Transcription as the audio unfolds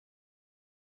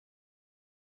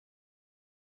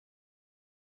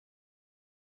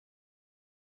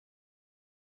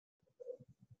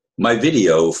My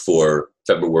video for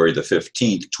February the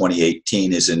 15th,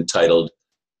 2018 is entitled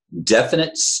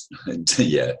Deficit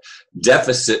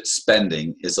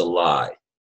Spending is a Lie.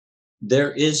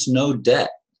 There is no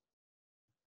debt.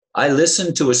 I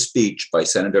listened to a speech by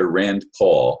Senator Rand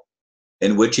Paul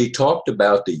in which he talked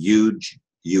about the huge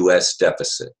U.S.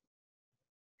 deficit.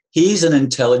 He's an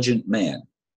intelligent man,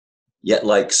 yet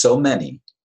like so many,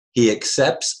 he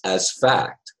accepts as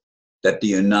fact that the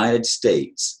United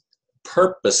States,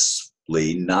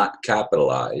 purposefully not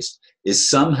capitalized, is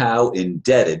somehow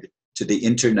indebted to the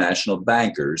international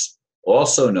bankers,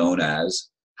 also known as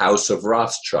House of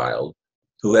Rothschild,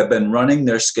 who have been running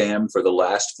their scam for the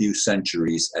last few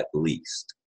centuries at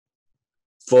least.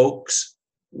 Folks,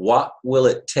 what will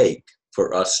it take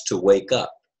for us to wake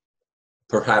up?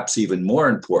 Perhaps even more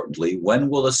importantly, when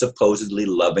will a supposedly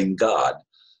loving God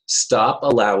stop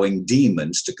allowing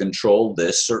demons to control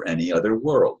this or any other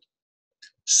world?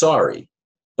 Sorry,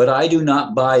 but I do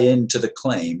not buy into the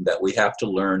claim that we have to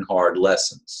learn hard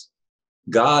lessons.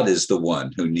 God is the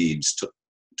one who needs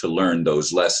to learn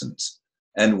those lessons.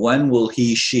 And when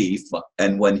he, she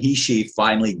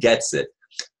finally gets it,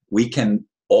 we can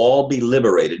all be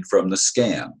liberated from the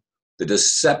scam, the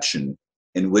deception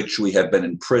in which we have been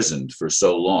imprisoned for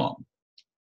so long.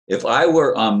 If I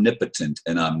were omnipotent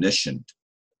and omniscient,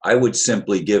 I would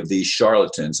simply give these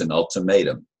charlatans an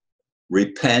ultimatum: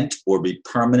 repent or be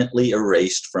permanently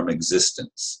erased from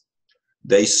existence.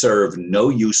 They serve no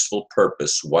useful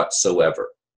purpose whatsoever.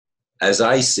 As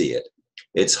I see it,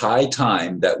 it's high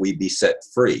time that we be set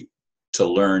free to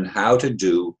learn how to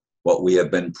do what we have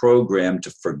been programmed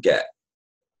to forget,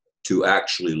 to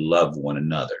actually love one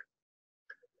another.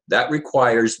 That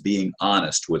requires being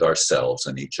honest with ourselves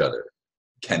and each other.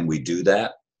 Can we do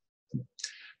that?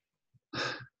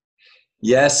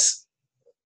 Yes,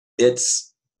 it's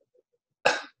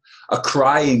a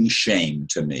crying shame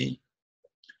to me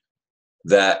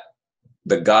that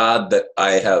the God that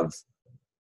I have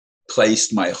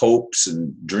placed my hopes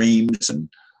and dreams and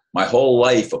my whole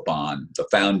life upon, the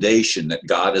foundation that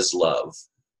God is love,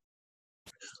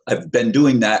 I've been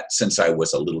doing that since I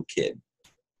was a little kid.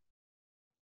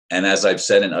 And as I've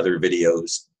said in other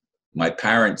videos, my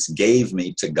parents gave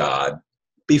me to God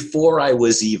before I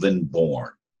was even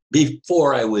born,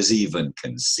 before I was even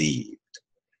conceived.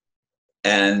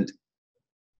 And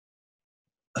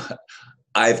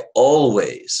I've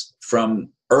always, from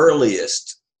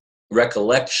earliest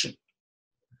recollection,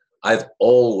 I've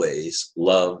always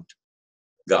loved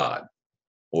God,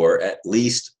 or at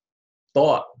least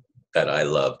thought that I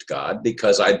loved God,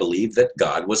 because I believed that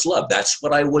God was love. That's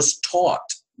what I was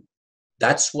taught.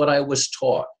 That's what I was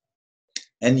taught.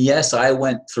 And yes, I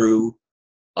went through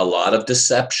a lot of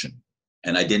deception,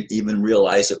 and I didn't even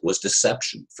realize it was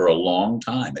deception for a long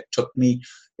time. It took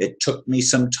me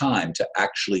some time to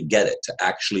actually get it, to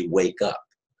actually wake up.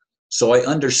 So I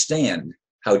understand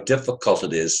how difficult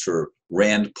it is for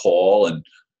Rand Paul and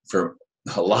for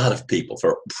a lot of people,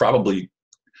 for probably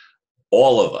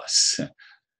all of us.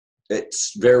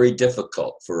 It's very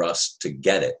difficult for us to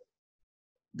get it,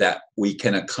 that we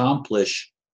can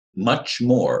accomplish much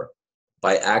more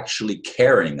by actually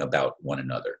caring about one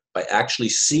another, by actually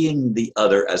seeing the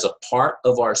other as a part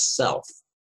of ourself,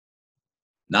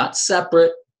 not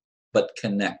separate, but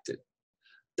connected.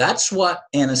 That's what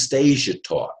Anastasia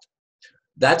taught.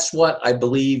 That's what I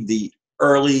believe the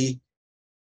early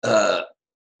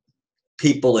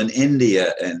people in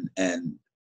India and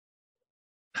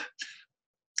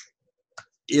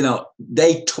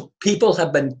people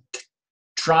have been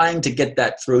trying to get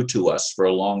that through to us for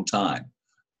a long time.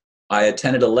 I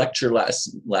attended a lecture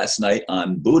last night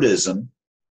on Buddhism,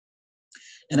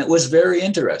 and it was very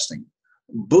interesting.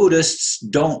 Buddhists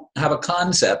don't have a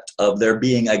concept of there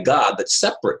being a God that's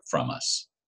separate from us.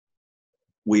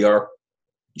 We are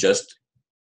just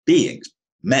beings,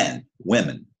 men,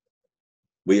 women.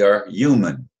 We are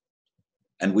human,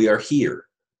 and we are here.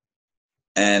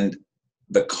 And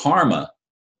the karma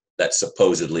that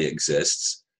supposedly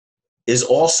exists is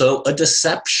also a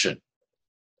deception.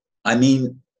 I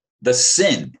mean, the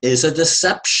sin is a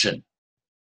deception.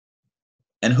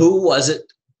 And who was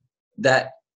it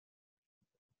that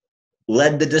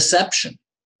led the deception?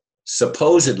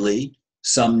 Supposedly,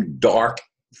 some dark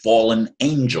fallen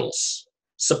angels.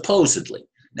 Supposedly.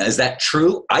 Now, is that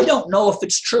true? I don't know if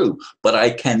it's true, but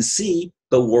I can see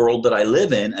the world that I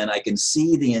live in, and I can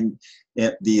see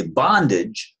the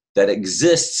bondage that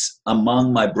exists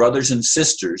among my brothers and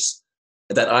sisters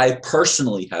that I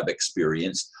personally have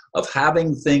experienced, of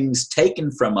having things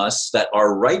taken from us that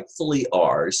are rightfully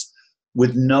ours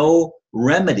with no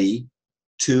remedy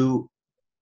to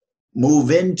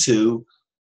move into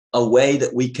a way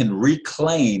that we can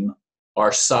reclaim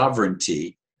our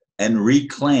sovereignty and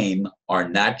reclaim our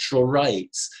natural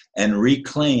rights and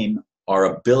reclaim our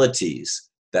abilities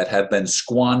that have been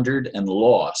squandered and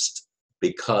lost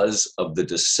because of the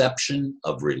deception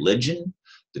of religion,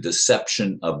 the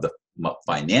deception of the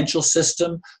financial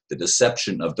system, the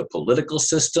deception of the political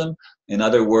system. In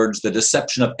other words, the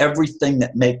deception of everything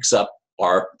that makes up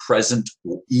our present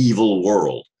evil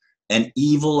world. And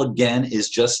evil, again, is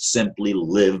just simply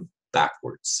live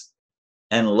backwards.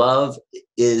 And love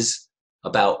is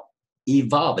about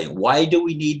evolving. Why do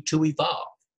we need to evolve?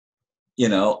 You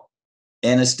know,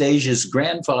 Anastasia's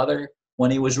grandfather, when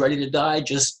he was ready to die,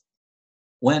 just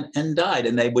went and died.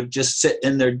 And they would just sit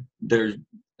in their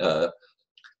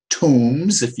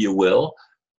tombs, if you will,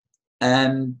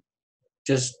 and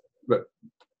just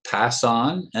pass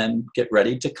on and get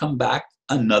ready to come back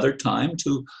another time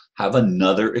to have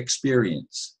another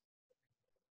experience.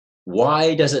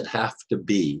 Why does it have to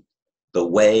be the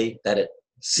way that it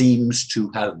seems to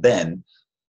have been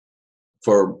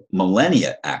for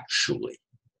millennia, actually?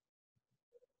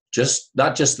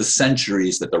 Not just the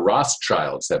centuries that the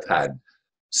Rothschilds have had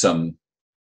some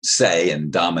say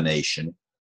and domination.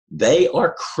 They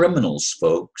are criminals,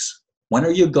 folks. When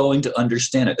are you going to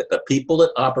understand it? That the people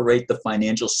that operate the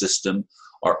financial system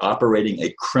are operating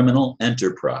a criminal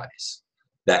enterprise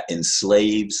that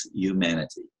enslaves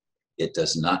humanity. It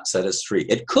does not set us free.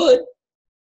 It could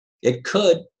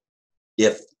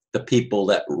if the people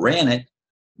that ran it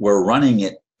were running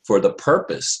it for the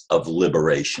purpose of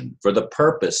liberation, for the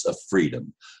purpose of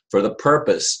freedom, for the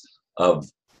purpose of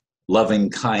loving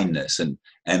kindness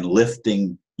and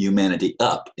lifting humanity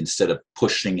up instead of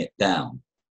pushing it down.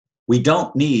 We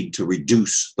don't need to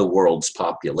reduce the world's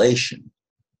population,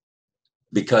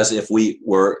 because if we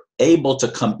were able to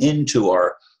come into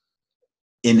our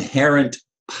inherent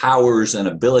powers and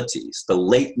abilities, the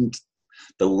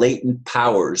latent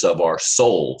powers of our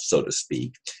soul, so to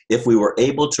speak, if we were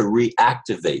able to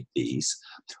reactivate these,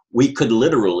 we could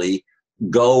literally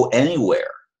go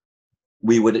anywhere.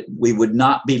 We would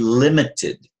not be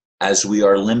limited as we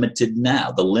are limited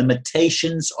now. The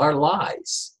limitations are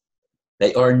lies.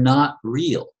 They are not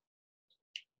real.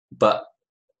 But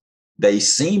they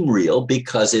seem real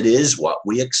because it is what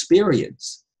we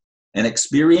experience. And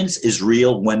experience is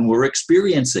real when we're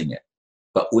experiencing it.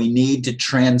 But we need to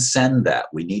transcend that.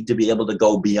 We need to be able to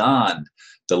go beyond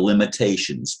the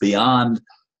limitations, beyond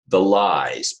the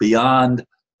lies, beyond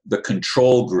the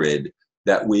control grid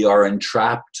that we are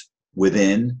entrapped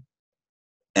within,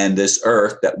 and this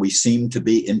earth that we seem to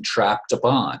be entrapped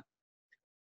upon.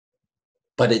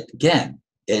 But again,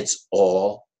 it's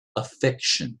all a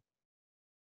fiction.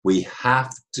 We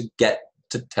have to get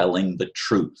to telling the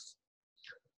truth.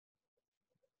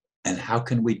 And how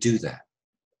can we do that?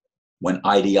 When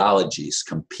ideologies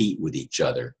compete with each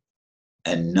other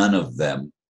and none of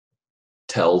them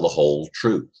tell the whole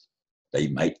truth. They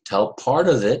might tell part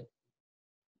of it,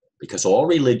 because all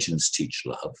religions teach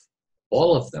love.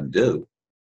 All of them do.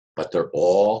 But they're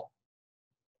all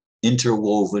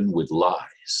interwoven with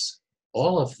lies.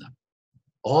 All of them.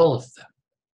 All of them.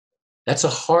 That's a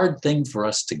hard thing for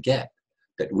us to get,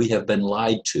 that we have been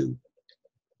lied to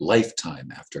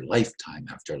lifetime after lifetime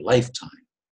after lifetime.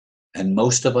 And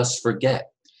most of us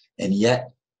forget. And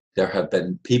yet there have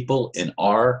been people in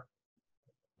our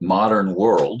modern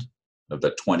world of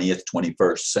the 20th,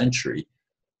 21st century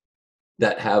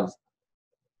that have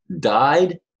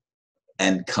died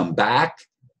and come back,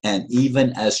 and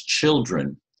even as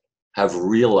children have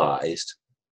realized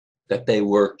that they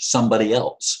were somebody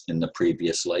else in the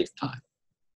previous lifetime,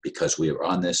 because we are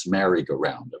on this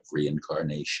merry-go-round of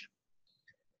reincarnation.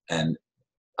 And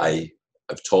I've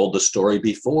told the story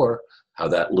before, how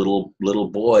that little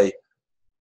boy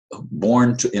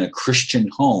born in a Christian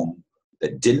home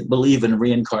that didn't believe in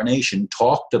reincarnation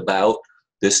talked about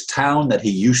this town that he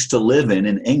used to live in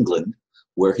England,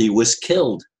 where he was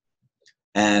killed.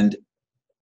 And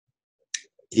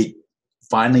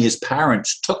finally his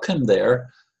parents took him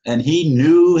there, and he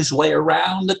knew his way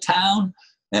around the town,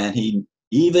 and he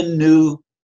even knew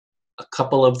a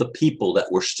couple of the people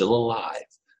that were still alive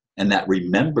and that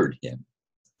remembered him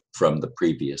from the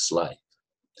previous life.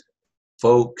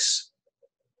 Folks,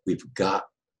 we've got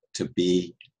to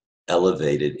be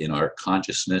elevated in our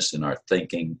consciousness, in our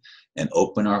thinking, and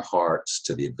open our hearts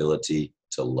to the ability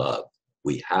to love.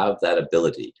 We have that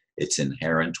ability. It's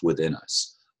inherent within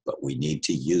us, but we need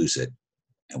to use it,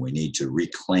 and we need to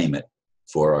reclaim it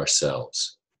for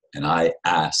ourselves. And I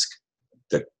ask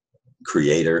the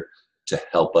Creator to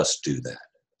help us do that.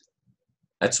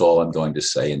 That's all I'm going to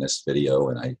say in this video.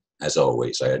 And as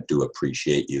always, I do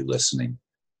appreciate you listening,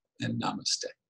 and namaste.